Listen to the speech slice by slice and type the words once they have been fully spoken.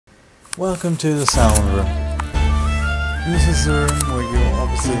Welcome to the sound room. This is the room where you'll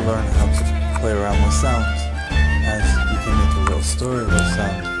obviously learn how to play around with sounds, as you can make a little story with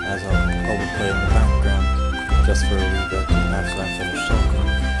sound, as I'll probably play in the background just for a wee bit after I finish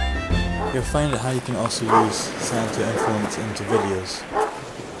talking. You'll find out how you can also use sound to influence into videos,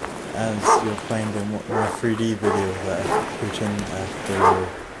 as you'll find in my 3D video that I put in after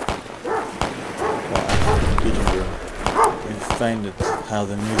the computer room. You'll find it how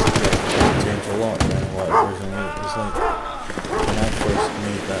the music has changed a lot than what it originally was like. When I first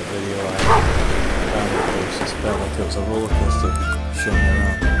made that video, I found it just felt like it was a roller coaster showing me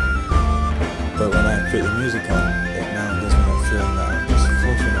around. But when I put the music on, it now gives me a feeling that I'm just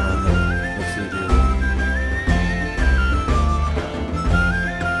floating around